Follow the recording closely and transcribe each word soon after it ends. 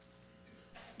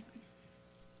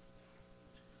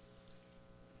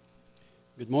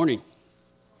Good morning.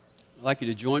 I'd like you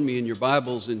to join me in your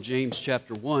Bibles in James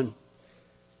chapter 1.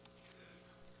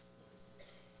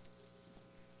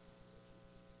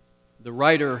 The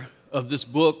writer of this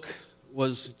book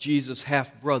was Jesus'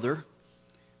 half-brother.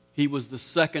 He was the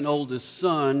second oldest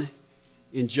son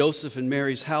in Joseph and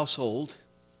Mary's household,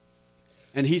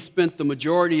 and he spent the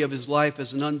majority of his life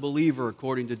as an unbeliever,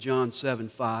 according to John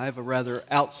 7:5, a rather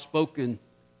outspoken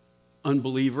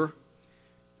unbeliever.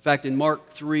 In fact, in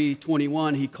Mark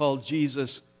 3:21, he called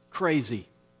Jesus crazy.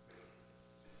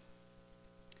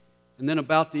 And then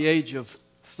about the age of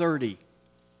 30,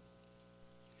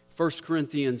 1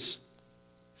 Corinthians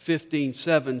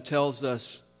 15:7 tells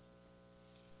us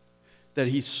that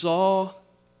he saw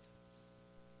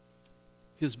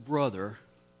his brother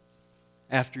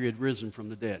after he had risen from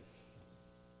the dead.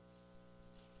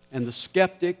 And the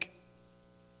skeptic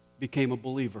became a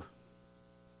believer.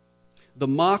 The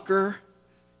mocker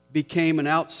became an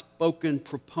outspoken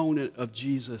proponent of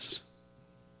Jesus.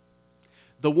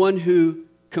 The one who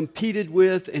competed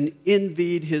with and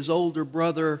envied his older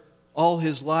brother all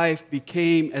his life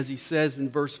became, as he says in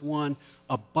verse 1,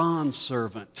 a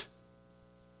bondservant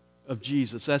of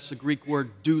Jesus. That's the Greek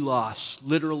word doulos,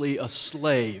 literally a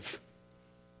slave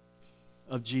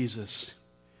of Jesus.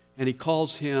 And he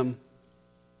calls him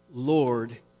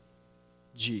Lord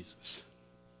Jesus.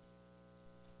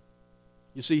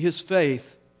 You see, his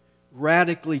faith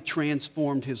radically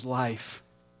transformed his life.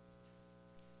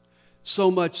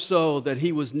 So much so that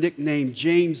he was nicknamed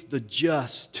James the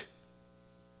Just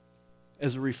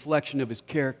as a reflection of his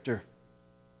character.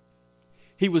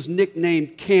 He was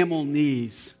nicknamed Camel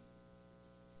Knees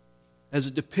as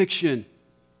a depiction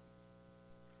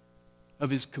of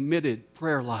his committed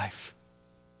prayer life.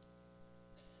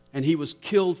 And he was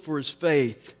killed for his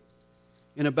faith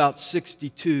in about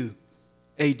 62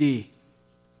 AD.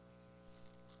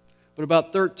 But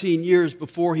about 13 years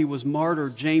before he was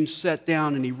martyred, James sat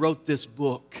down and he wrote this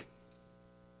book.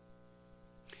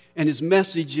 And his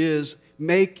message is,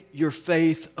 make your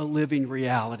faith a living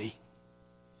reality.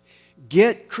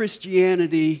 Get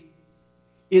Christianity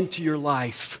into your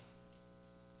life.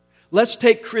 Let's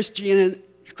take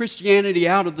Christianity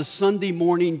out of the Sunday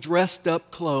morning dressed up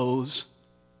clothes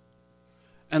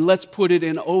and let's put it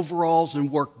in overalls and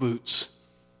work boots.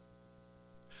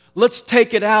 Let's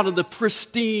take it out of the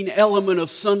pristine element of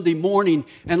Sunday morning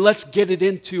and let's get it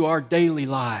into our daily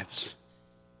lives.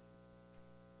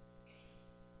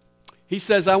 He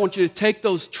says, I want you to take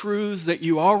those truths that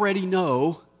you already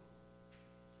know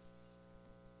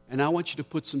and I want you to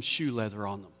put some shoe leather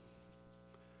on them.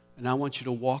 And I want you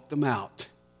to walk them out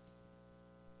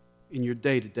in your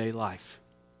day-to-day life.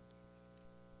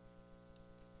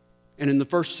 And in the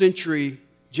first century,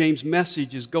 James'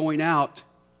 message is going out,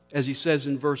 as he says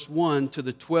in verse 1, to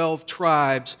the 12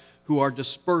 tribes who are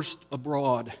dispersed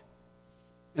abroad.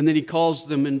 And then he calls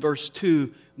them in verse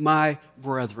 2, my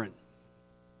brethren.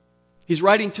 He's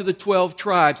writing to the 12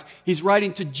 tribes. He's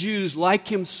writing to Jews like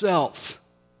himself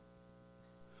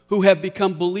who have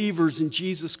become believers in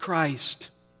Jesus Christ.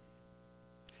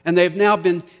 And they have now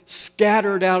been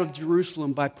scattered out of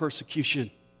Jerusalem by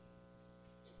persecution.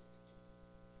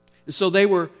 And so they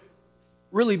were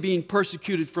really being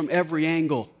persecuted from every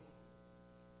angle.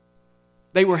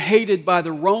 They were hated by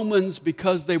the Romans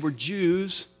because they were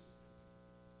Jews,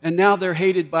 and now they're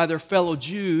hated by their fellow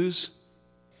Jews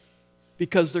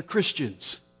because they're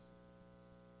Christians.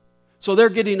 So they're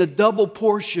getting a double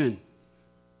portion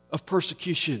of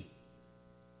persecution.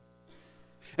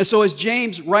 And so as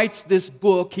James writes this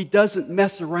book, he doesn't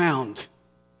mess around.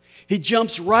 He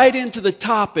jumps right into the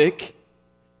topic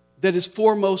that is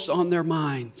foremost on their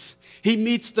minds. He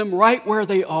meets them right where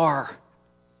they are.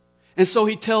 And so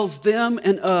he tells them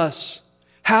and us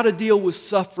how to deal with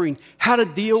suffering, how to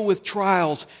deal with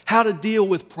trials, how to deal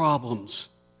with problems.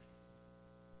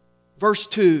 Verse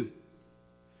 2,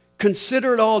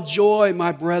 consider it all joy,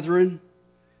 my brethren,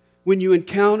 when you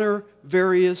encounter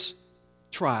various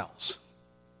trials.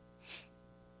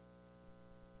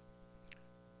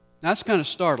 Now, that's kind of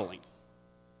startling,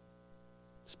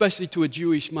 especially to a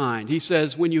Jewish mind. He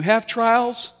says, when you have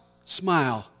trials,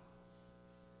 smile.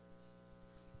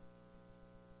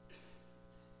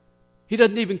 He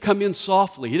doesn't even come in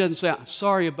softly. He doesn't say, I'm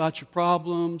sorry about your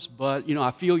problems, but,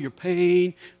 I feel your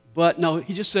pain. But no,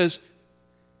 he just says,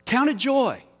 count it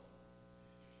joy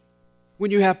when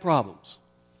you have problems.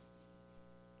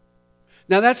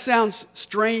 Now that sounds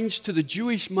strange to the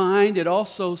Jewish mind. It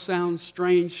also sounds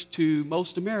strange to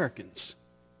most Americans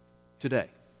today.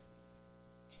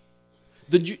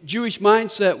 The Jewish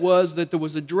mindset was that there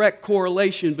was a direct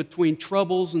correlation between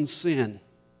troubles and sin.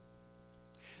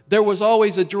 there was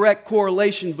always a direct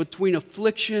correlation between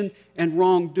affliction and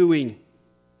wrongdoing.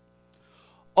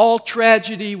 All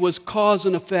tragedy was cause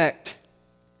and effect.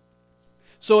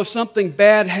 So if something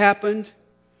bad happened,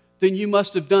 then you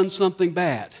must have done something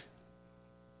bad.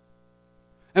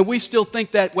 And we still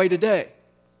think that way today.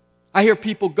 I hear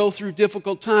people go through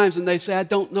difficult times and they say, I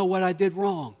don't know what I did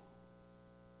wrong.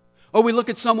 Or we look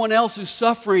at someone else who's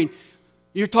suffering.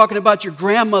 You're talking about your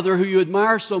grandmother who you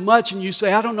admire so much, and you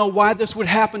say, I don't know why this would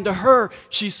happen to her.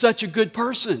 She's such a good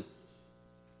person.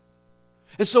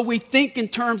 And so we think in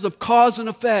terms of cause and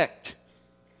effect.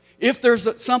 If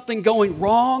there's something going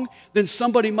wrong, then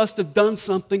somebody must have done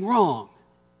something wrong.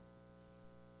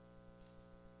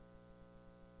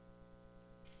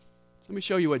 Let me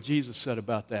show you what Jesus said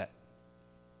about that.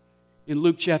 In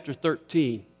Luke chapter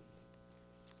 13,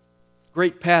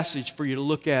 great passage for you to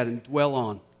look at and dwell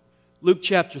on. Luke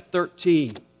chapter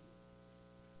 13.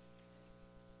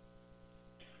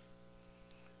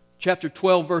 Chapter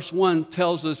 12, verse 1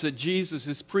 tells us that Jesus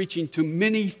is preaching to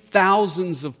many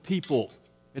thousands of people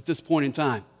at this point in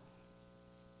time.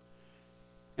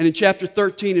 And in chapter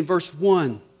 13, in verse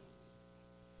 1,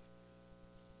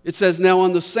 it says, Now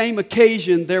on the same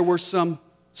occasion there were some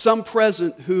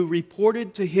present who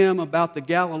reported to him about the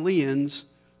Galileans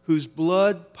whose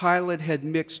blood Pilate had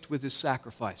mixed with his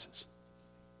sacrifices.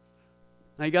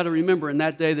 Now you got to remember, in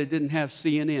that day they didn't have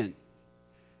CNN,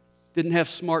 didn't have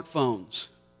smartphones.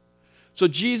 So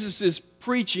Jesus is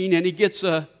preaching and he gets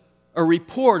a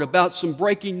report about some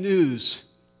breaking news.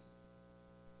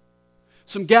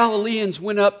 Some Galileans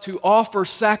went up to offer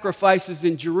sacrifices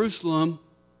in Jerusalem,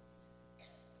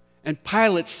 and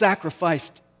Pilate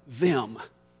sacrificed them.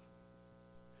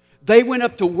 They went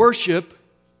up to worship,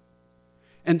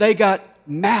 and they got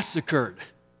massacred.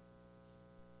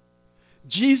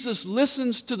 Jesus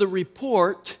listens to the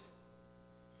report,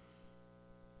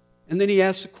 and then he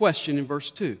asks a question in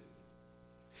verse 2.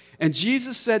 And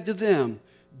Jesus said to them,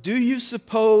 Do you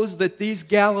suppose that these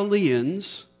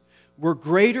Galileans were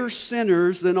greater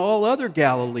sinners than all other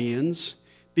Galileans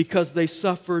because they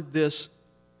suffered this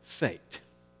fate?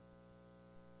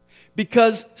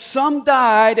 Because some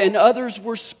died and others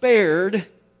were spared,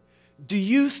 do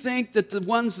you think that the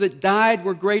ones that died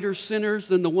were greater sinners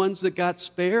than the ones that got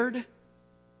spared?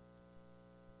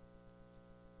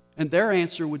 And their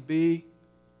answer would be,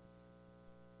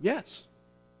 yes.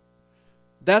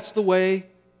 That's the way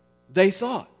they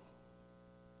thought.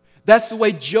 That's the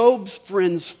way Job's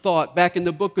friends thought back in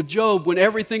the book of Job. When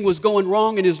everything was going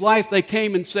wrong in his life, they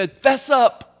came and said, fess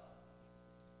up.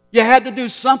 You had to do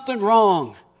something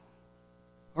wrong,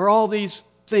 or all these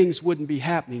things wouldn't be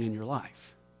happening in your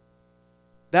life.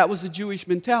 That was the Jewish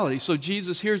mentality. So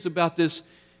Jesus hears about this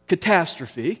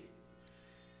catastrophe,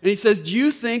 and he says, do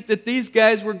you think that these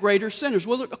guys were greater sinners?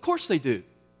 Well, of course they do.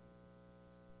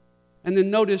 And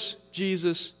then notice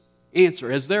Jesus'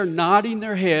 answer. As they're nodding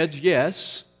their heads,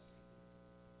 yes,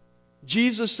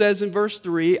 Jesus says in verse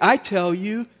 3, I tell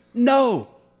you, no.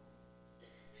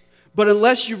 But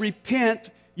unless you repent,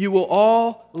 you will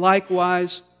all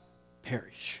likewise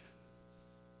perish.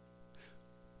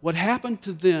 What happened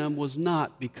to them was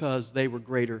not because they were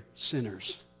greater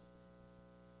sinners.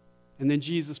 And then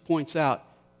Jesus points out,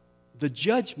 the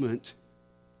judgment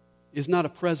is not a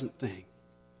present thing.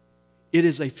 It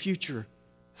is a future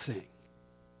thing.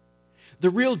 The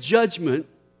real judgment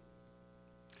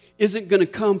isn't going to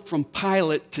come from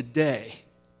Pilate today.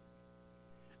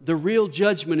 The real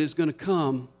judgment is going to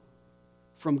come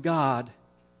from God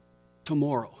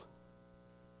tomorrow.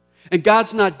 And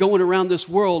God's not going around this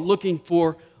world looking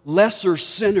for lesser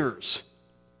sinners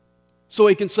so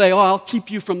he can say, oh, I'll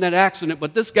keep you from that accident,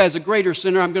 but this guy's a greater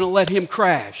sinner, I'm going to let him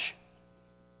crash.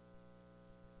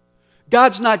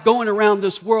 God's not going around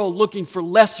this world looking for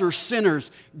lesser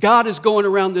sinners. God is going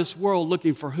around this world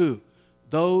looking for who?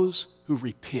 Those who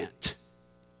repent.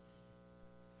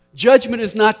 Judgment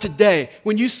is not today.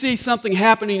 When you see something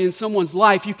happening in someone's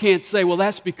life, you can't say, well,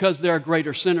 that's because they're a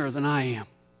greater sinner than I am.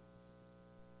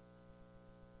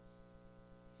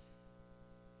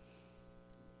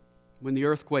 When the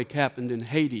earthquake happened in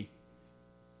Haiti,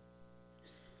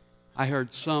 I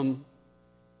heard some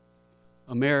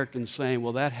Americans saying,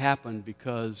 well, that happened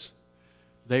because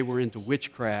they were into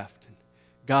witchcraft and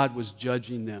God was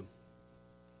judging them.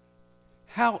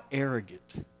 How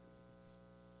arrogant.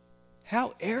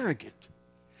 How arrogant.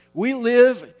 We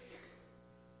live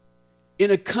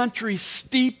in a country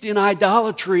steeped in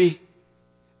idolatry,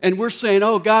 and we're saying,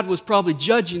 oh, God was probably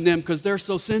judging them because they're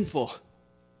so sinful.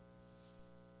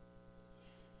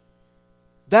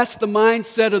 That's the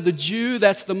mindset of the Jew.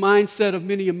 That's the mindset of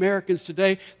many Americans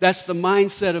today. That's the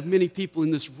mindset of many people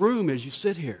in this room as you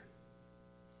sit here.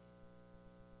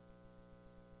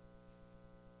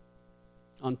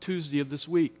 on Tuesday of this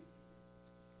week.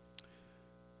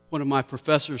 One of my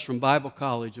professors from Bible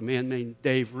college, a man named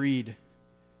Dave Reed,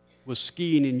 was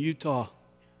skiing in Utah.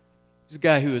 He's a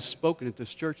guy who has spoken at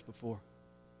this church before.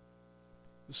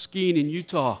 He was skiing in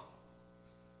Utah.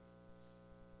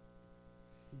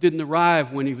 Didn't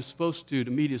arrive when he was supposed to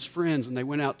meet his friends, and they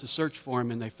went out to search for him,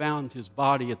 and they found his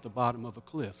body at the bottom of a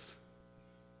cliff,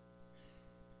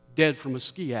 dead from a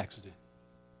ski accident.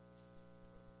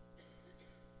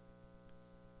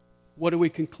 What do we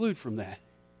conclude from that?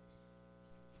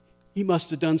 He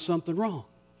must have done something wrong.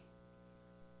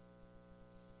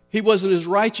 He wasn't as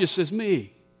righteous as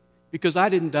me because I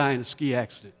didn't die in a ski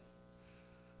accident.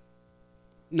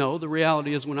 No, the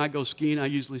reality is when I go skiing, I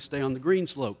usually stay on the green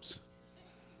slopes.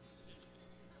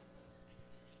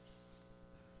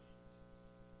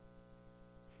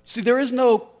 See, there is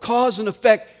no cause and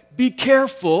effect. Be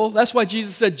careful. That's why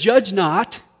Jesus said, judge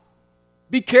not.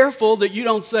 Be careful that you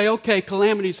don't say, okay,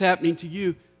 calamity's happening to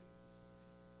you.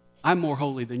 I'm more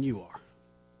holy than you are.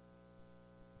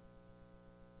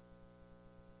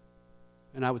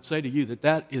 And I would say to you that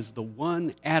that is the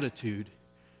one attitude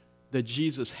that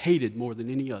Jesus hated more than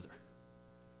any other,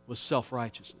 was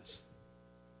self-righteousness.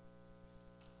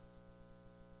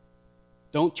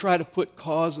 Don't try to put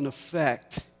cause and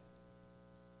effect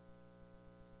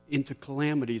into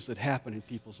calamities that happen in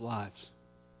people's lives.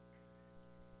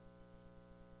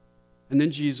 And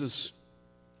then Jesus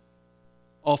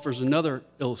offers another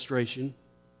illustration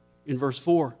in verse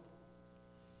 4.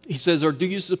 He says, or do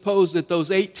you suppose that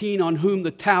those 18 on whom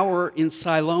the tower in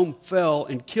Siloam fell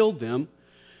and killed them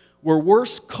were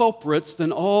worse culprits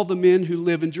than all the men who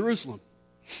live in Jerusalem?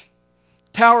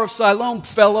 Tower of Siloam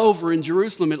fell over in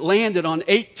Jerusalem. It landed on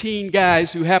 18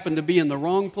 guys who happened to be in the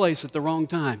wrong place at the wrong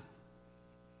time.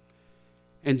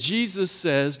 And Jesus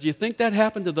says, do you think that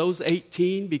happened to those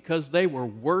 18 because they were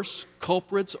worse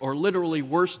culprits or literally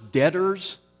worse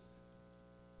debtors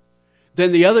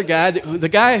than the other guy, the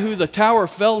guy who the tower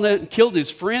fell in and killed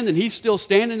his friend and he's still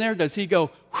standing there? Does he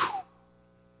go, whew,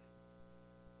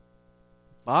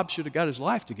 Bob should have got his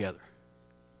life together?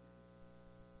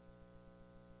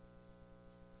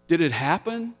 Did it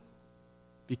happen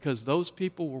because those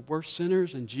people were worse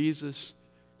sinners? And Jesus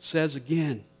says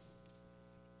again,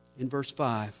 in verse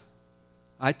 5,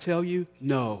 I tell you,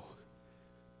 no.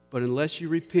 But unless you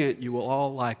repent, you will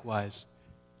all likewise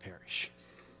perish.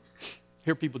 I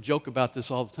hear people joke about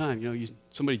this all the time. You know,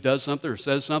 somebody does something or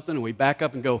says something, and we back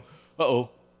up and go, uh-oh,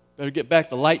 better get back,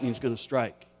 the lightning's going to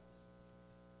strike.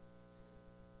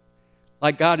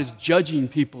 Like God is judging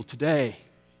people today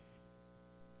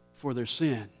for their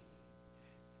sin.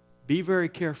 Be very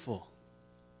careful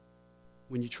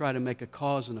when you try to make a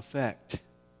cause and effect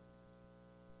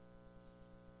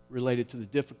related to the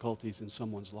difficulties in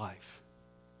someone's life.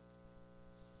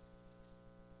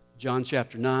 John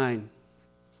chapter 9,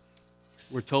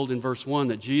 we're told in verse 1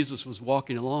 that Jesus was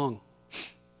walking along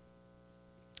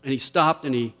and he stopped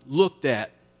and he looked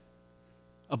at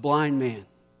a blind man,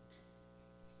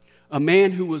 a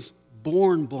man who was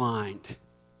born blind.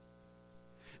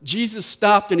 Jesus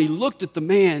stopped and he looked at the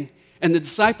man, and the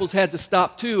disciples had to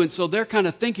stop too, and so they're kind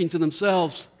of thinking to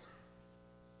themselves,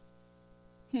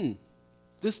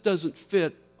 this doesn't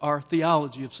fit our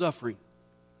theology of suffering.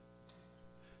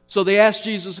 So they asked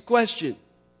Jesus a question.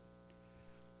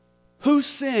 Who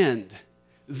sinned,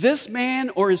 this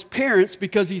man or his parents,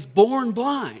 because he's born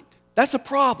blind? That's a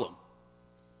problem.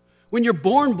 When you're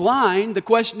born blind, the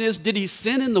question is, did he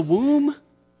sin in the womb?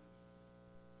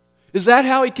 Is that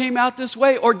how he came out this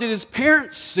way? Or did his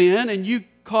parents sin and you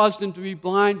caused him to be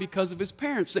blind because of his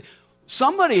parents' sin?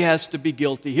 Somebody has to be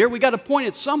guilty here. We got to point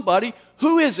at somebody.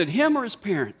 Who is it, him or his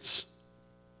parents?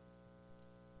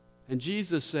 And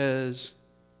Jesus says,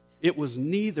 it was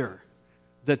neither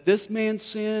that this man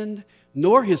sinned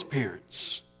nor his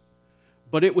parents,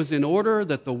 but it was in order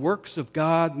that the works of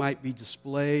God might be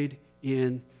displayed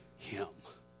in him.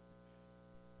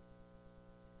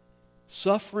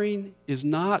 Suffering is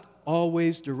not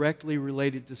always directly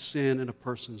related to sin in a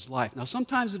person's life. Now,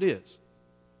 sometimes it is.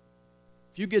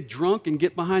 If you get drunk and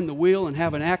get behind the wheel and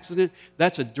have an accident,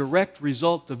 that's a direct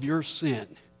result of your sin.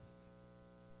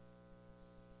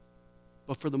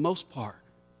 But for the most part,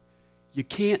 you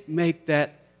can't make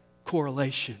that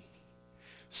correlation.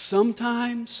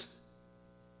 Sometimes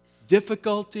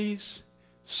difficulties,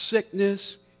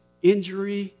 sickness,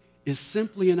 injury is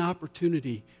simply an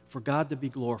opportunity for God to be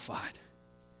glorified,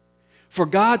 for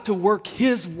God to work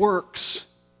his works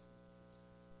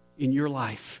in your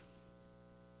life.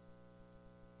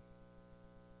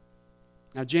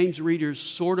 Now, James readers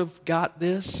sort of got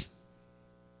this,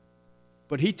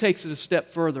 But he takes it a step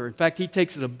further. In fact, he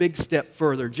takes it a big step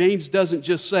further. James doesn't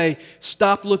just say,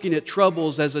 stop looking at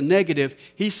troubles as a negative.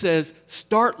 He says,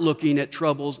 start looking at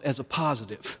troubles as a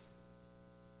positive.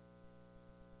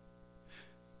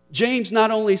 James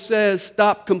not only says,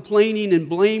 stop complaining and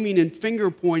blaming and finger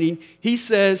pointing, he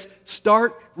says,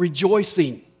 start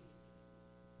rejoicing.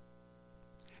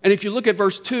 And if you look at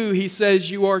verse 2, he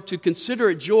says you are to consider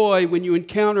it joy when you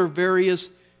encounter various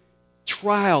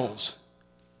trials.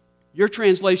 Your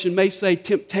translation may say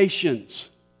temptations.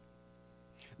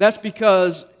 That's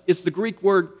because it's the Greek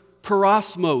word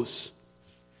parosmos.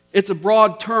 It's a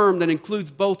broad term that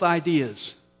includes both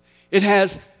ideas. It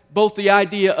has both the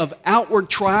idea of outward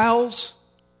trials,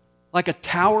 like a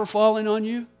tower falling on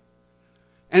you,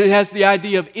 and it has the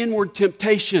idea of inward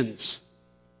temptations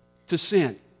to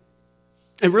sin.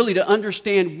 And really, to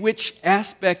understand which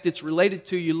aspect it's related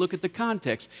to, you look at the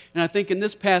context. And I think in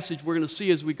this passage, we're going to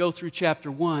see as we go through chapter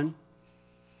 1,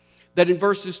 that in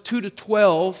verses 2 to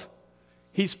 12,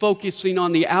 he's focusing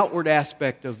on the outward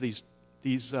aspect of these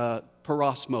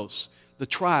parosmos, the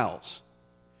trials.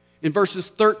 In verses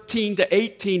 13 to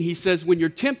 18, he says, when you're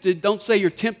tempted, don't say you're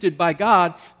tempted by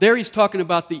God. There he's talking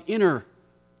about the inner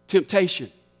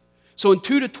temptation. So in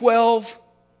 2 to 12,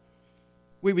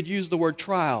 we would use the word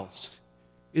trials.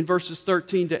 In verses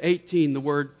 13 to 18, the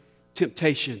word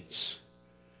temptations.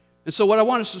 And so what I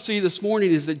want us to see this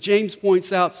morning is that James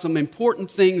points out some important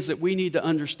things that we need to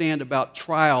understand about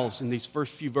trials in these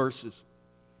first few verses.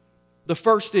 The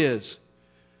first is,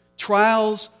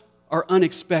 trials are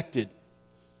unexpected.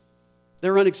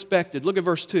 They're unexpected. Look at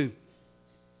verse 2.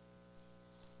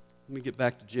 Let me get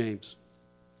back to James.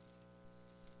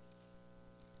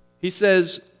 He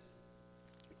says,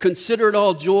 consider it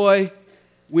all joy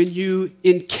when you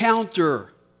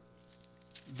encounter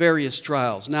various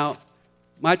trials. Now,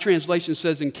 my translation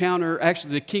says encounter.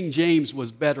 Actually, the King James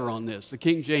was better on this. The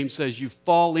King James says you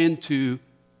fall into,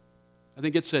 I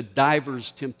think it said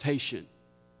diver's temptation.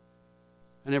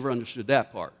 I never understood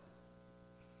that part.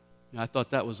 I thought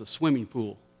that was a swimming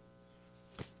pool.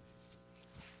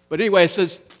 But anyway, it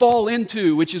says fall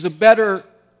into, which is a better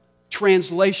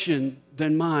translation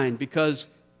than mine, because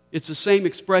it's the same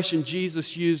expression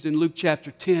Jesus used in Luke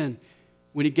chapter 10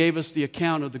 when he gave us the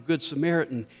account of the Good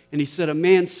Samaritan. And he said, a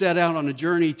man set out on a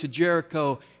journey to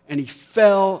Jericho and he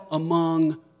fell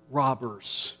among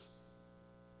robbers.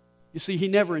 You see, he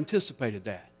never anticipated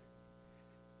that.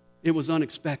 It was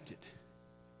unexpected.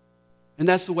 And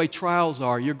that's the way trials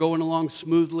are. You're going along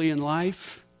smoothly in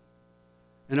life,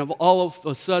 and all of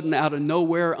a sudden, out of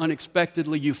nowhere,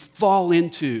 unexpectedly, you fall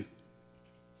into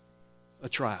a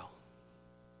trial.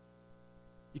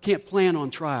 You can't plan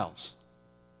on trials.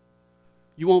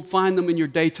 You won't find them in your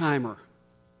day timer.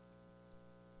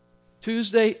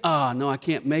 Tuesday, no, I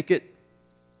can't make it.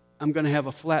 I'm going to have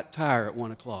a flat tire at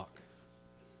 1 o'clock.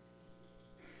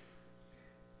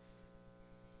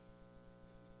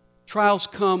 Trials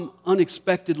come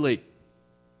unexpectedly.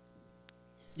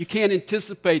 You can't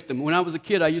anticipate them. When I was a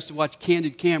kid, I used to watch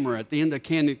Candid Camera. At the end of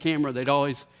Candid Camera, they'd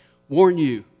always warn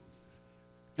you.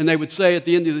 And they would say at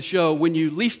the end of the show, when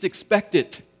you least expect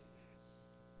it,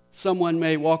 someone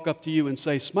may walk up to you and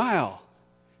say, smile,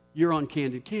 you're on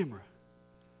Candid Camera.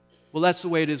 Well, that's the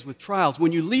way it is with trials.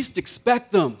 When you least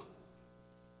expect them,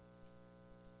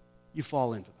 you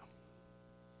fall into them.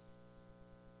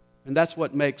 And that's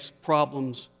what makes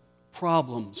problems.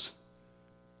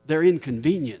 They're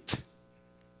inconvenient.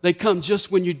 They come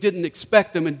just when you didn't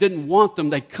expect them and didn't want them.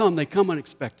 They come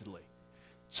unexpectedly.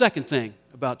 Second thing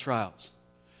about trials.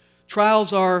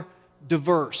 Trials are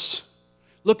diverse.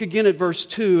 Look again at verse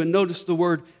 2 and notice the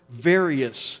word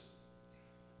various.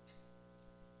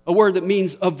 A word that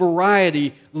means a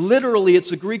variety. Literally,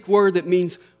 it's a Greek word that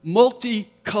means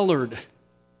multicolored.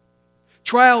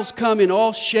 Trials come in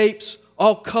all shapes,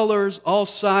 all colors, all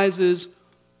sizes,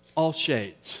 all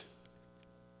shades.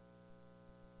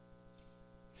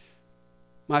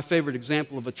 My favorite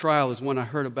example of a trial is one I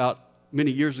heard about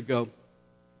many years ago.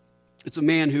 It's a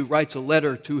man who writes a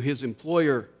letter to his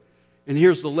employer, and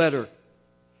here's the letter.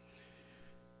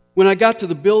 When I got to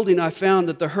the building, I found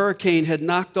that the hurricane had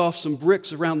knocked off some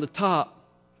bricks around the top.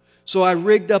 So I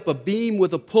rigged up a beam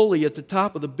with a pulley at the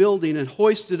top of the building and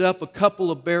hoisted up a couple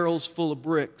of barrels full of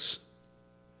bricks.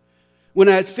 When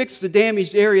I had fixed the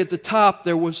damaged area at the top,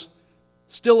 there was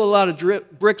still a lot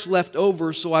of bricks left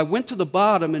over, so I went to the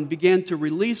bottom and began to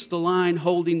release the line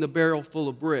holding the barrel full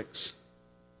of bricks.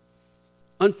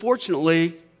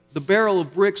 Unfortunately, the barrel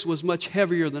of bricks was much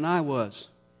heavier than I was.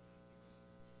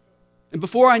 And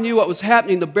before I knew what was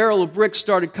happening, the barrel of bricks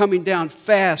started coming down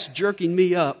fast, jerking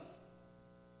me up.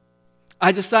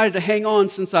 I decided to hang on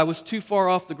since I was too far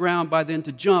off the ground by then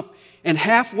to jump, and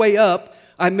halfway up,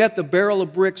 I met the barrel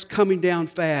of bricks coming down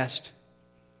fast.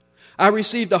 I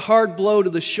received a hard blow to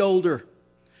the shoulder.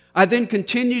 I then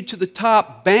continued to the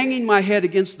top, banging my head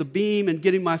against the beam and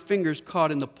getting my fingers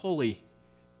caught in the pulley.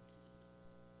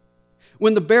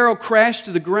 When the barrel crashed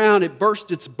to the ground, it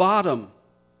burst its bottom,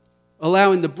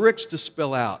 allowing the bricks to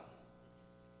spill out.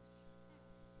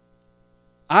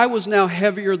 I was now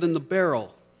heavier than the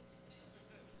barrel.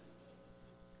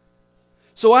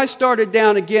 So I started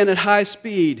down again at high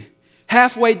speed.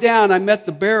 Halfway down, I met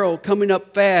the barrel coming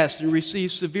up fast and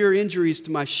received severe injuries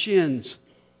to my shins.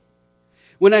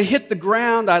 When I hit the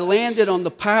ground, I landed on the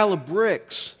pile of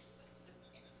bricks,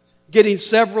 getting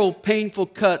several painful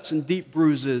cuts and deep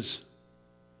bruises.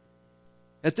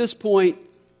 At this point,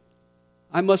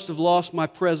 I must have lost my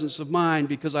presence of mind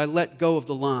because I let go of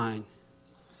the line.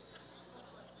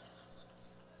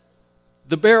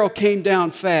 The barrel came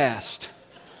down fast,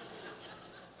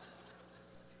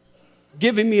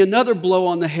 giving me another blow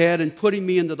on the head and putting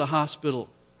me into the hospital.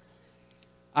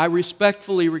 I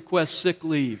respectfully request sick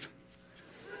leave.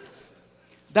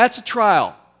 That's a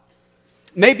trial.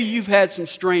 Maybe you've had some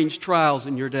strange trials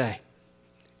in your day.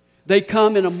 They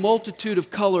come in a multitude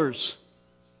of colors.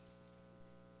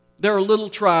 There are little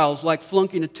trials like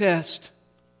flunking a test,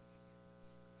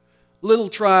 little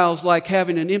trials like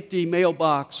having an empty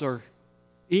mailbox or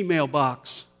email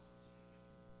box,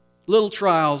 little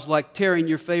trials like tearing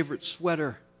your favorite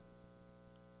sweater,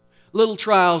 little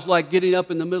trials like getting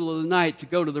up in the middle of the night to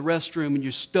go to the restroom and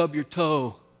you stub your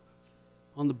toe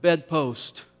on the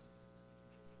bedpost,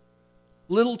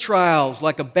 little trials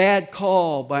like a bad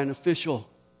call by an official.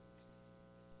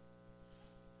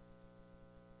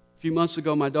 A few months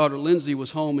ago, my daughter Lindsay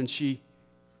was home and she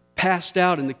passed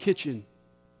out in the kitchen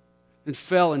and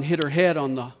fell and hit her head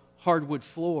on the hardwood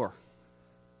floor.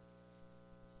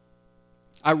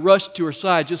 I rushed to her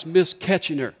side, just missed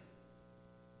catching her.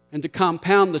 And to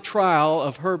compound the trial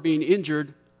of her being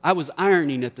injured, I was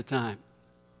ironing at the time.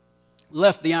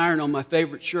 Left the iron on my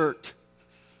favorite shirt,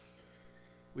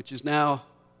 which is now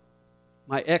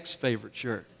my ex-favorite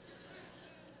shirt.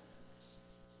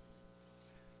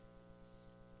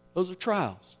 Those are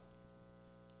trials.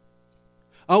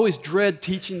 I always dread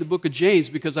teaching the book of James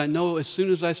because I know as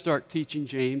soon as I start teaching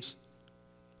James,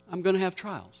 I'm going to have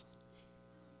trials.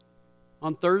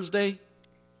 On Thursday,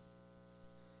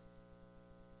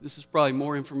 this is probably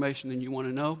more information than you want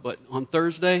to know, but on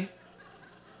Thursday,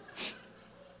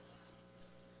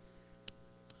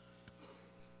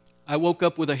 I woke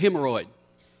up with a hemorrhoid.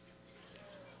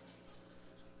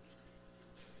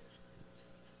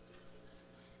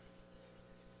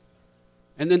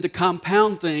 And then to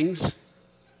compound things,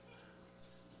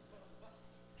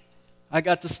 I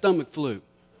got the stomach flu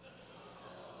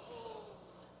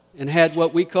and had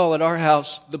what we call at our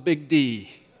house the big D.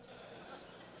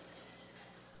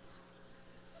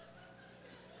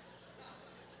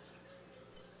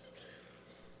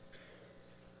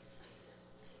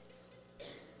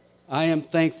 I am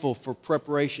thankful for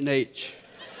Preparation H.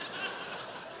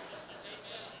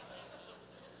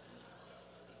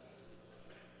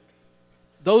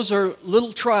 Those are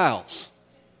little trials.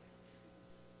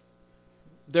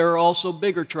 There are also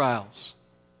bigger trials.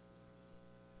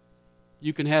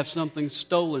 You can have something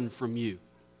stolen from you.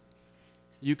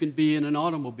 You can be in an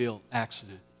automobile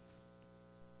accident.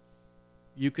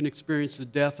 You can experience the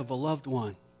death of a loved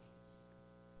one.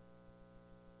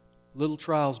 Little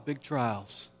trials, big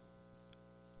trials.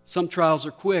 Some trials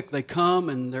are quick. They come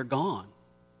and they're gone.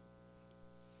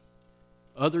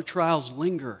 Other trials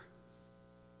linger.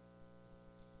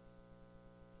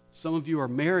 Some of you are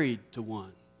married to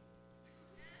one.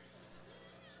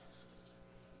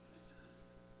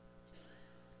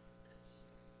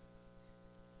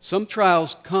 Some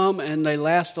trials come and they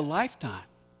last a lifetime.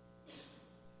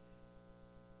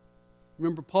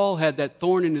 Remember, Paul had that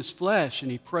thorn in his flesh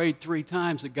and he prayed 3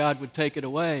 times that God would take it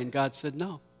away, and God said,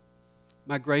 "No,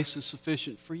 my grace is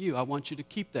sufficient for you. I want you to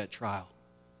keep that trial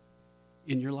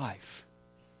in your life."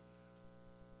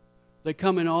 They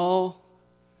come in all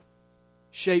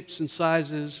shapes and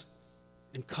sizes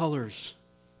and colors.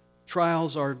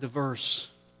 Trials are diverse.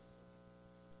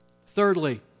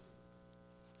 Thirdly,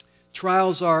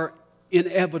 trials are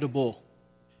inevitable.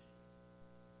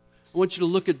 I want you to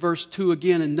look at verse 2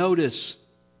 again and notice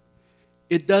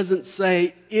it doesn't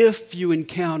say if you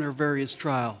encounter various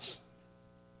trials.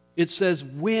 It says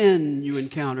when you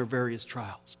encounter various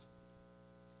trials.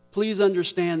 Please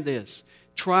understand this.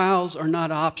 Trials are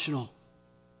not optional.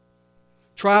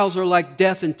 Trials are like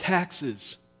death and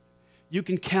taxes. You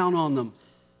can count on them.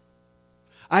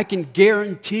 I can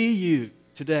guarantee you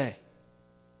today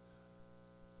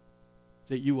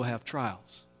that you will have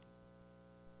trials.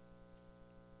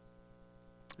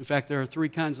 In fact, there are three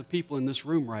kinds of people in this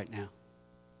room right now.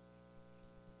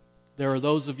 There are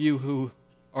those of you who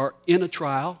are in a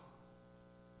trial,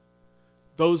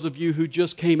 those of you who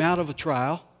just came out of a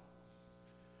trial,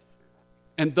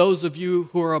 and those of you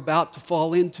who are about to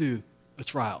fall into a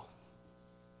trial.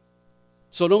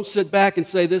 So don't sit back and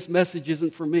say, this message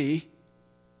isn't for me.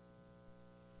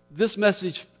 This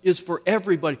message is for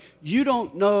everybody. You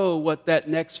don't know what that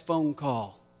next phone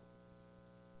call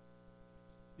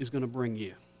is going to bring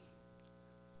you.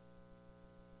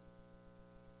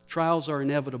 Trials are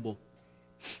inevitable.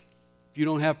 If you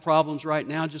don't have problems right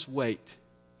now, just wait.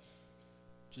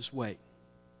 Just wait.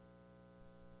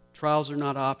 Trials are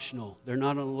not optional. They're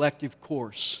not an elective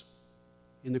course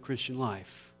in the Christian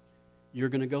life. You're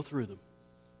going to go through them.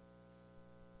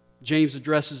 James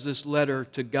addresses this letter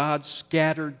to God's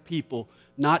scattered people,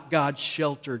 not God's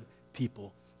sheltered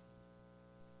people.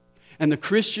 And the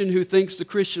Christian who thinks the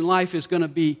Christian life is going to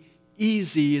be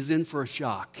easy is in for a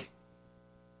shock.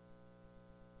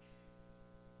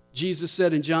 Jesus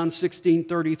said in John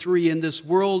 16:33, in this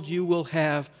world you will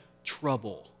have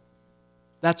trouble.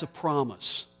 That's a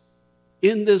promise.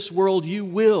 In this world you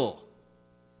will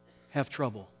have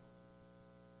trouble.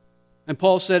 And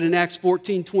Paul said in Acts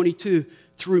 14:22,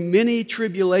 through many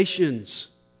tribulations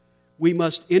we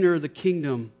must enter the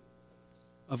kingdom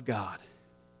of God.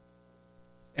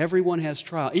 Everyone has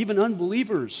trials. Even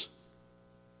unbelievers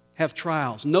have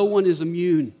trials. No one is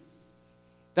immune.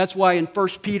 That's why in 1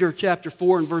 Peter chapter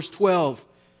 4 and verse 12,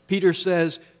 Peter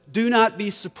says, do not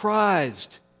be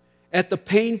surprised at the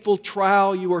painful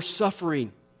trial you are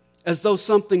suffering, as though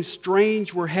something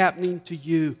strange were happening to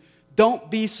you.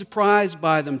 Don't be surprised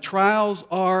by them. Trials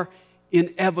are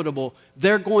inevitable.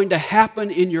 They're going to happen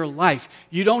in your life.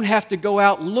 You don't have to go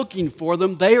out looking for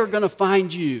them. They are going to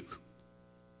find you.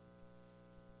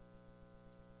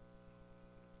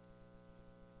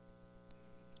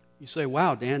 You say,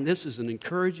 wow, Dan, this is an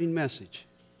encouraging message.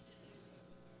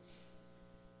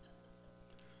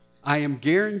 I am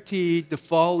guaranteed to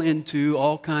fall into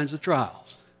all kinds of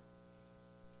trials.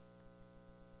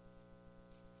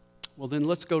 Well, then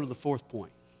let's go to the fourth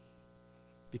point,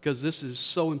 because this is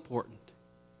so important.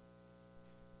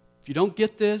 If you don't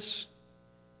get this,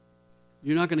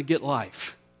 you're not going to get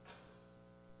life.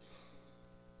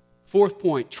 Fourth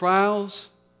point, trials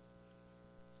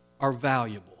are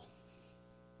valuable.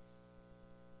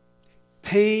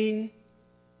 Pain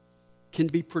can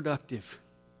be productive.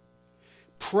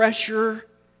 Pressure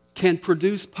can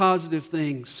produce positive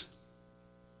things.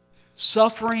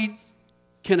 Suffering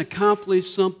can accomplish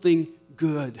something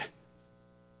good.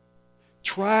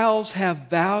 Trials have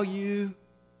value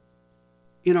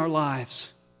in our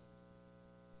lives.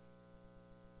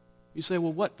 You say,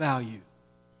 well, what value?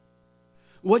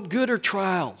 What good are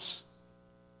trials?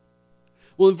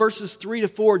 Well, in verses 3 to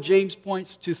 4, James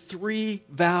points to three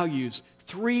values,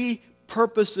 three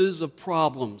purposes of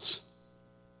problems.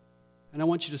 And I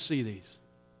want you to see these.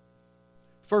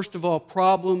 First of all,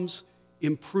 problems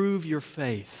improve your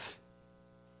faith.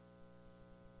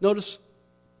 Notice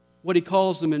what he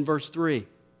calls them in verse 3.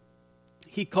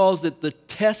 He calls it the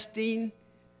testing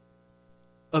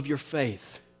of your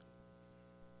faith.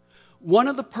 One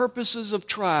of the purposes of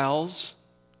trials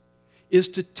is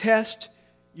to test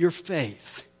your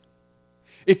faith.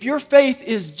 If your faith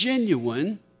is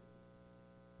genuine,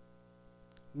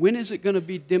 when is it going to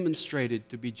be demonstrated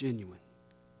to be genuine?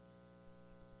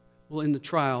 Well, in the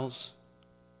trials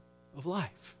of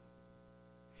life,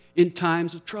 in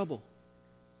times of trouble.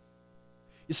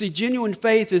 You see, genuine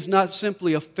faith is not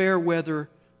simply a fair weather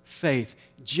faith.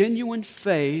 Genuine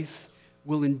faith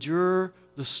will endure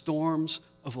the storms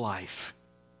of life.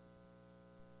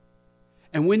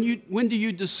 And when do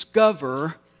you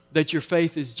discover that your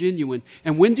faith is genuine?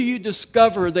 And when do you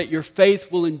discover that your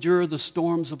faith will endure the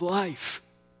storms of life?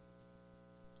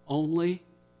 Only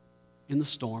in the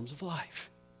storms of life.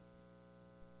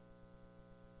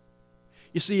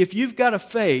 You see, if you've got a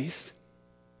faith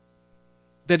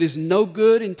that is no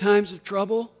good in times of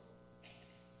trouble,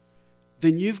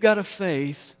 then you've got a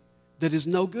faith that is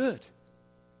no good.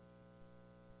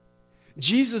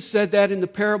 Jesus said that in the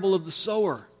parable of the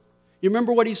sower. You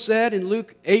remember what he said in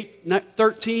Luke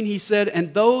 8:13? He said,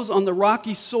 and those on the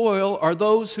rocky soil are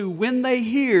those who, when they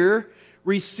hear,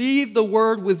 receive the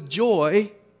word with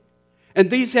joy, and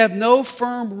these have no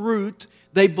firm root.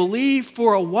 They believe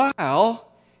for a while,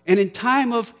 and in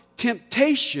time of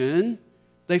temptation,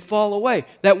 they fall away.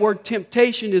 That word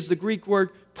temptation is the Greek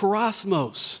word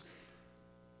parosmos.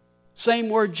 Same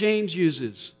word James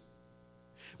uses.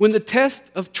 When the test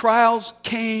of trials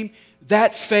came,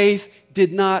 that faith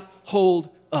did not hold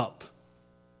up.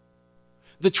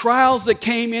 The trials that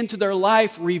came into their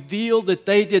life revealed that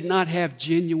they did not have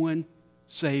genuine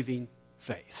saving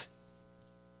faith.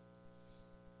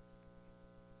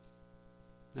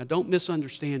 Now, don't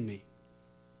misunderstand me.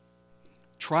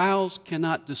 Trials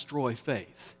cannot destroy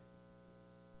faith.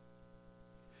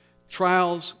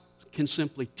 Trials can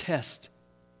simply test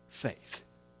faith.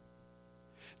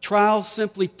 Trials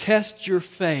simply test your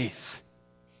faith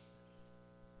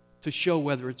to show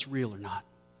whether it's real or not.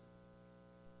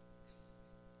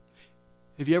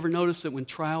 Have you ever noticed that when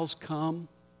trials come,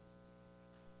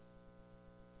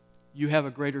 you have a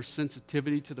greater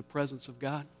sensitivity to the presence of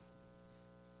God?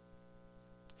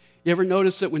 You ever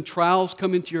notice that when trials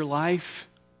come into your life,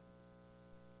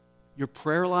 your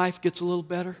prayer life gets a little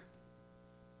better?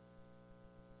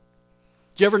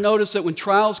 Do you ever notice that when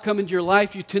trials come into your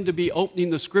life, you tend to be opening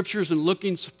the Scriptures and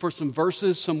looking for some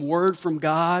verses, some word from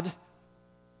God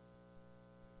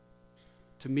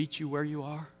to meet you where you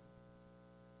are?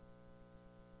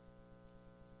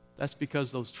 That's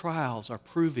because those trials are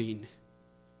proving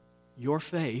your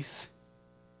faith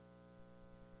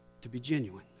to be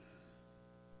genuine.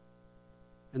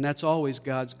 And that's always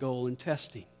God's goal in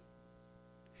testing.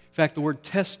 In fact, the word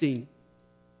testing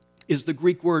is the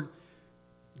Greek word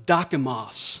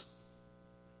dokimos.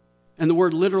 And the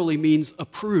word literally means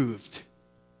approved.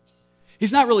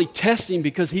 He's not really testing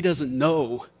because he doesn't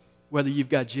know whether you've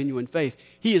got genuine faith.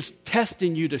 He is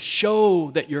testing you to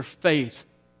show that your faith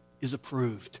is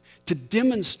approved, to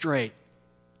demonstrate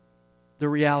the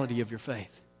reality of your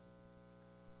faith.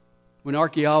 When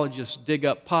archaeologists dig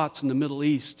up pots in the Middle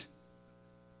East,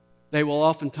 they will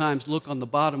oftentimes look on the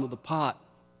bottom of the pot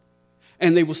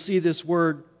and they will see this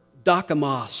word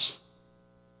dokimos,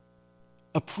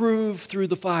 approved through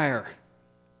the fire.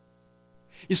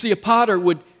 You see, a potter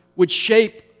would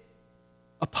shape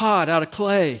a pot out of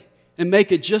clay and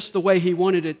make it just the way he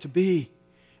wanted it to be.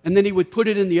 And then he would put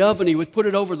it in the oven, he would put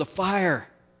it over the fire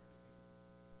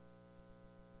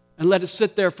and let it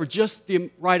sit there for just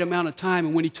the right amount of time.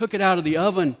 And when he took it out of the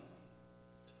oven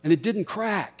and it didn't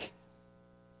crack,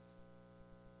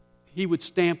 he would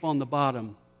stamp on the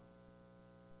bottom,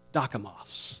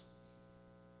 dokimos,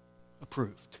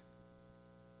 approved.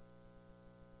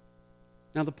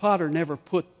 Now, the potter never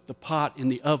put the pot in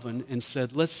the oven and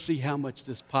said, let's see how much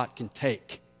this pot can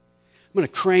take. I'm going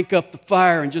to crank up the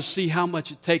fire and just see how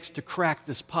much it takes to crack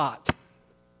this pot.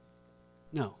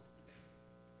 No.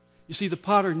 You see, the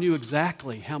potter knew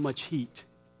exactly how much heat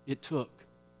it took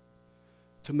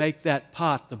to make that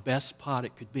pot the best pot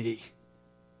it could be,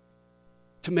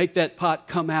 to make that pot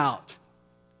come out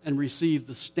and receive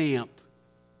the stamp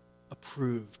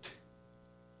approved.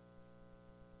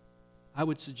 I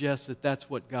would suggest that that's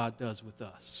what God does with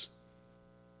us.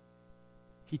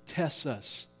 He tests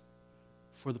us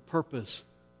for the purpose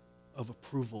of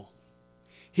approval.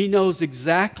 He knows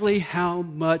exactly how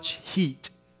much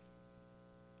heat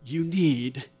you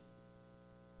need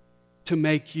to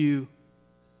make you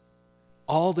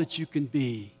all that you can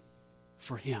be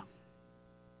for Him.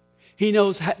 He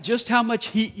knows just how much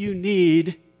heat you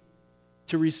need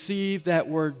to receive that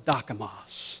word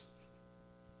dokimos,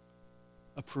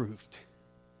 approved.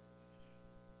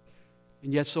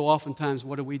 And yet so oftentimes,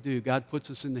 what do? God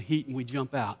puts us in the heat and we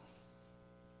jump out.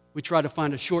 We try to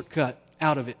find a shortcut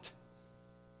out of it.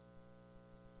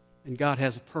 And God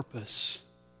has a purpose.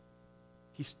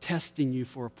 He's testing you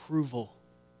for approval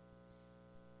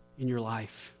in your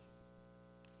life.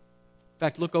 In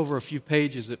fact, look over a few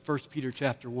pages at 1 Peter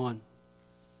chapter 1.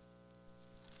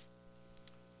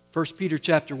 1 Peter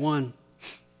chapter 1,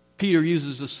 Peter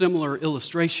uses a similar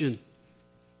illustration.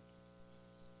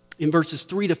 In verses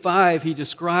 3 to 5, he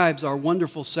describes our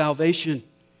wonderful salvation.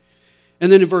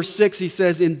 And then in verse 6, he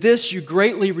says, in this you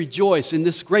greatly rejoice. In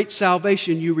this great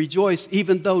salvation you rejoice,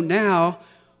 even though now,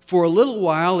 for a little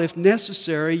while, if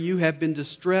necessary, you have been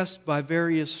distressed by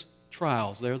various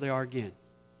trials. There they are again.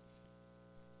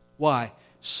 Why?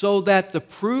 So that the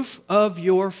proof of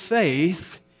your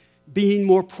faith, being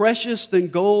more precious than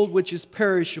gold which is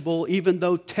perishable, even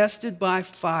though tested by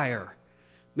fire,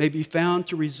 may be found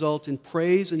to result in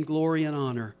praise and glory and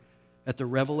honor at the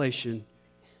revelation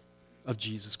of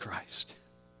Jesus Christ.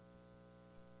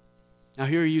 Now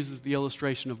here he uses the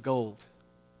illustration of gold.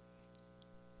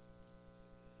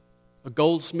 A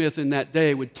goldsmith in that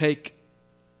day would take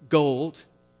gold,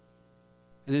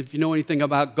 and if you know anything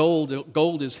about gold,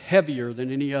 gold is heavier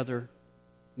than any other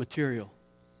material.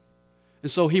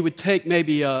 And so he would take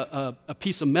maybe a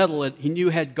piece of metal that he knew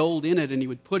had gold in it, and he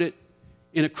would put it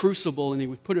in a crucible, and he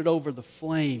would put it over the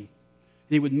flame, and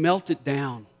he would melt it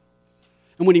down.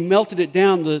 And when he melted it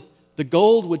down, the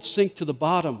gold would sink to the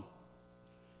bottom,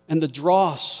 and the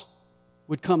dross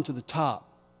would come to the top.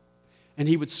 and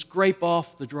he would scrape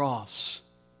off the dross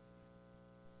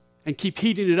and keep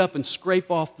heating it up and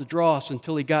scrape off the dross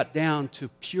until he got down to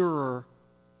purer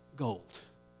gold.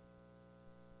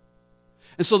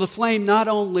 And so the flame not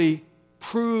only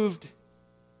proved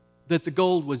that the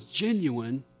gold was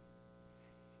genuine,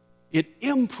 it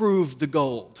improved the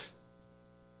gold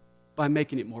by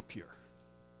making it more pure.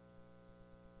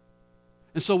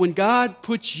 And so when God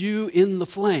puts you in the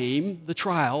flame, the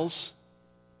trials,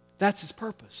 that's his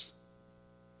purpose.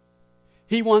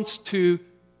 He wants to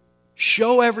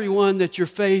show everyone that your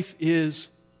faith is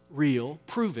real,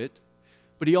 prove it,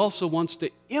 but he also wants to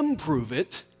improve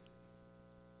it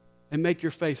and make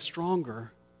your faith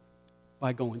stronger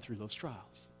by going through those trials.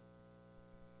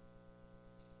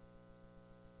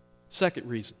 Second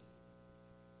reason,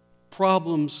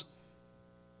 problems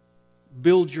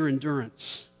build your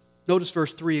endurance. Notice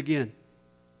verse 3 again.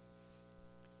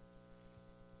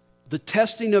 The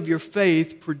testing of your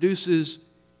faith produces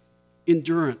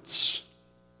endurance.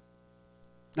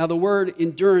 Now, the word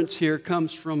endurance here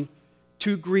comes from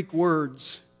two Greek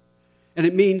words, and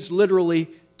it means literally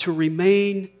to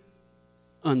remain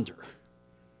under.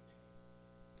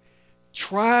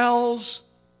 Trials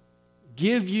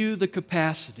give you the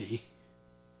capacity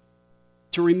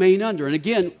to remain under. And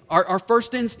again, our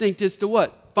first instinct is to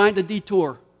what? Find a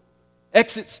detour.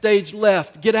 Exit stage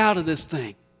left. Get out of this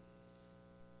thing.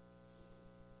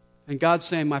 And God's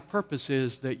saying, my purpose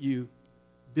is that you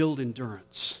build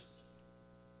endurance,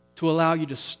 to allow you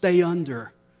to stay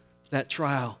under that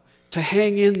trial, to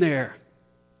hang in there,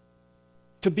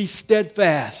 to be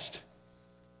steadfast,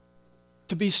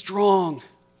 to be strong.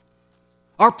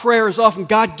 Our prayer is often,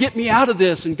 God, get me out of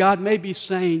this. And God may be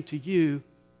saying to you,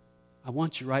 I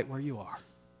want you right where you are,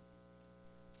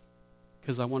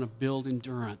 because I want to build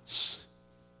endurance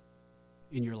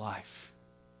in your life.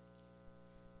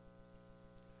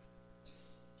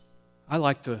 I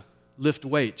like to lift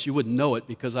weights. You wouldn't know it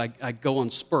because I go on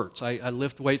spurts. I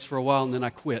lift weights for a while and then I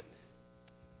quit.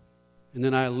 And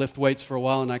then I lift weights for a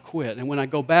while and I quit. And when I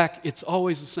go back, it's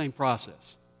always the same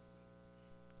process.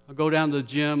 I'll go down to the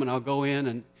gym and I'll go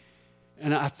in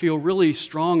and I feel really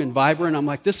strong and vibrant. I'm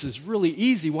like, this is really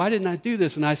easy. Why didn't I do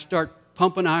this? And I start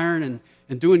pumping iron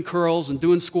and doing curls and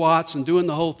doing squats and doing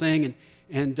the whole thing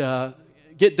and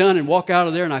get done and walk out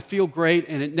of there and I feel great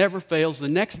and it never fails. The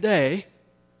next day,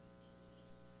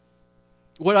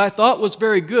 what I thought was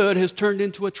very good has turned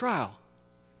into a trial.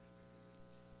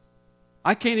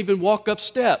 I can't even walk up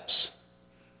steps.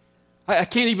 I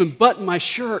can't even button my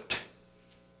shirt.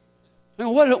 I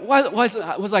mean,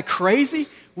 was I crazy?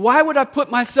 Why would I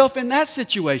put myself in that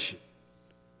situation?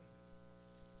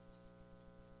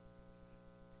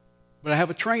 But I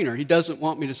have a trainer. He doesn't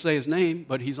want me to say his name,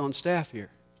 but he's on staff here.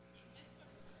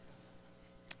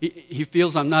 He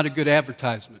feels I'm not a good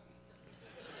advertisement.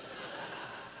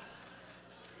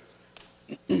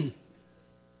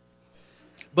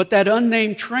 But that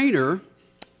unnamed trainer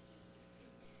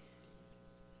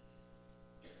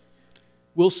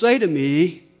will say to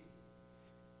me,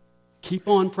 keep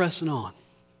on pressing on.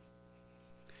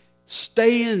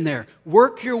 Stay in there.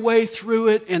 Work your way through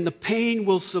it, and the pain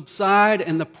will subside,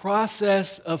 and the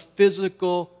process of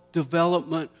physical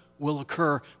development will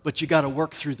occur. But you got to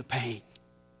work through the pain.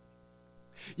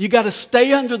 You got to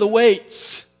stay under the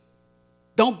weights.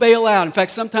 Don't bail out. In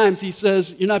fact, sometimes he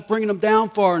says, you're not bringing them down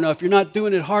far enough. You're not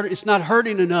doing it hard. It's not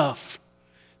hurting enough.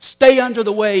 Stay under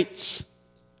the weights.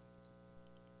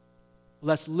 Well,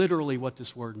 that's literally what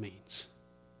this word means.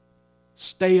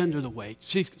 Stay under the weights.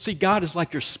 See, God is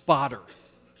like your spotter.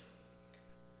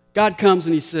 God comes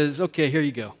and he says, okay, here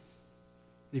you go.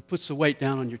 And he puts the weight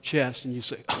down on your chest and you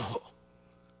say, oh,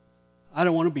 I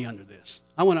don't want to be under this.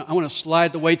 I want to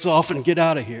slide the weights off and get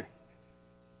out of here.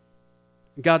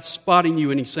 God's spotting you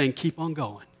and he's saying, keep on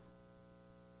going.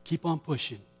 Keep on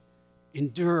pushing.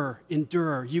 Endure.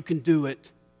 You can do it.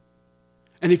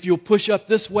 And if you'll push up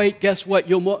this weight, guess what?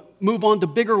 You'll move on to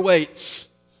bigger weights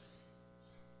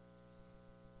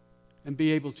and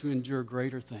be able to endure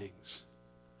greater things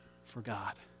for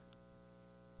God.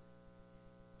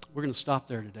 We're going to stop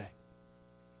there today.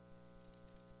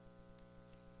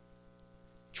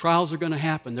 Trials are going to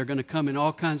happen. They're going to come in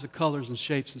all kinds of colors and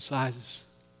shapes and sizes.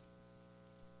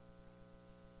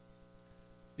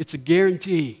 It's a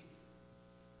guarantee.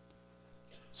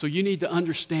 So you need to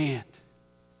understand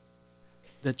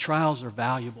that trials are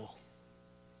valuable.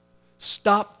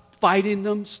 Stop fighting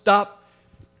them. Stop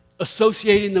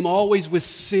associating them always with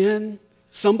sin.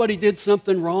 Somebody did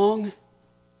something wrong.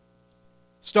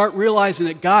 Start realizing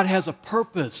that God has a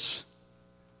purpose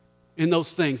in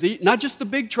those things. Not just the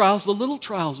big trials, the little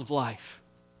trials of life.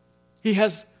 He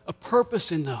has a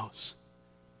purpose in those.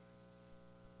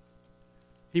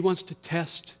 He wants to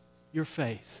test your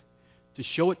faith, to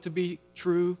show it to be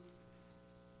true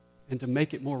and to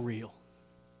make it more real.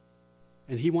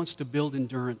 And He wants to build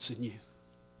endurance in you.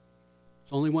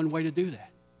 There's only one way to do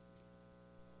that.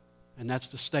 And that's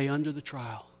to stay under the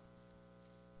trial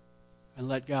and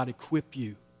let God equip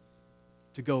you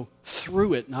to go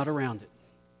through it, not around it,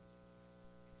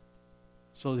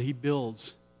 so that He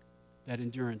builds that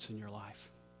endurance in your life.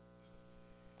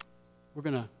 We're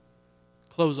going to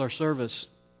close our service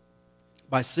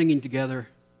by singing together.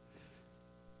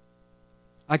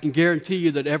 I can guarantee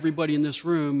you that everybody in this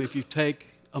room, if you take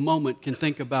a moment, can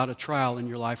think about a trial in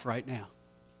your life right now.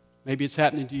 Maybe it's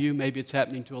happening to you, maybe it's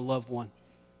happening to a loved one.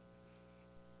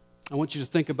 I want you to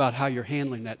think about how you're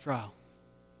handling that trial.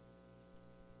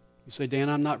 You say, Dan,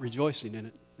 I'm not rejoicing in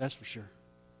it, that's for sure.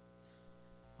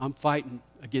 I'm fighting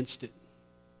against it.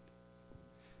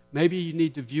 Maybe you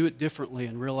need to view it differently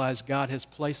and realize God has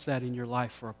placed that in your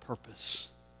life for a purpose.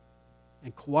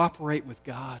 And cooperate with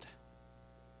God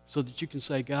so that you can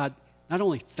say, God, not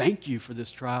only thank you for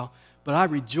this trial, but I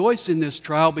rejoice in this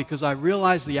trial because I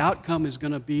realize the outcome is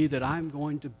going to be that I'm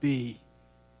going to be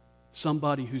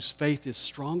somebody whose faith is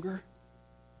stronger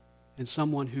and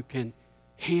someone who can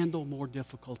handle more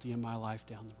difficulty in my life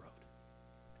down the road.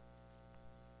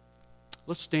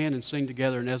 Let's stand and sing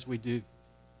together, and as we do,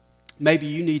 maybe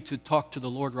you need to talk to the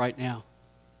Lord right now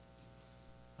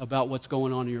about what's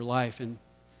going on in your life and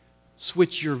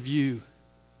switch your view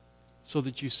so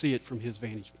that you see it from His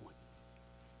vantage point.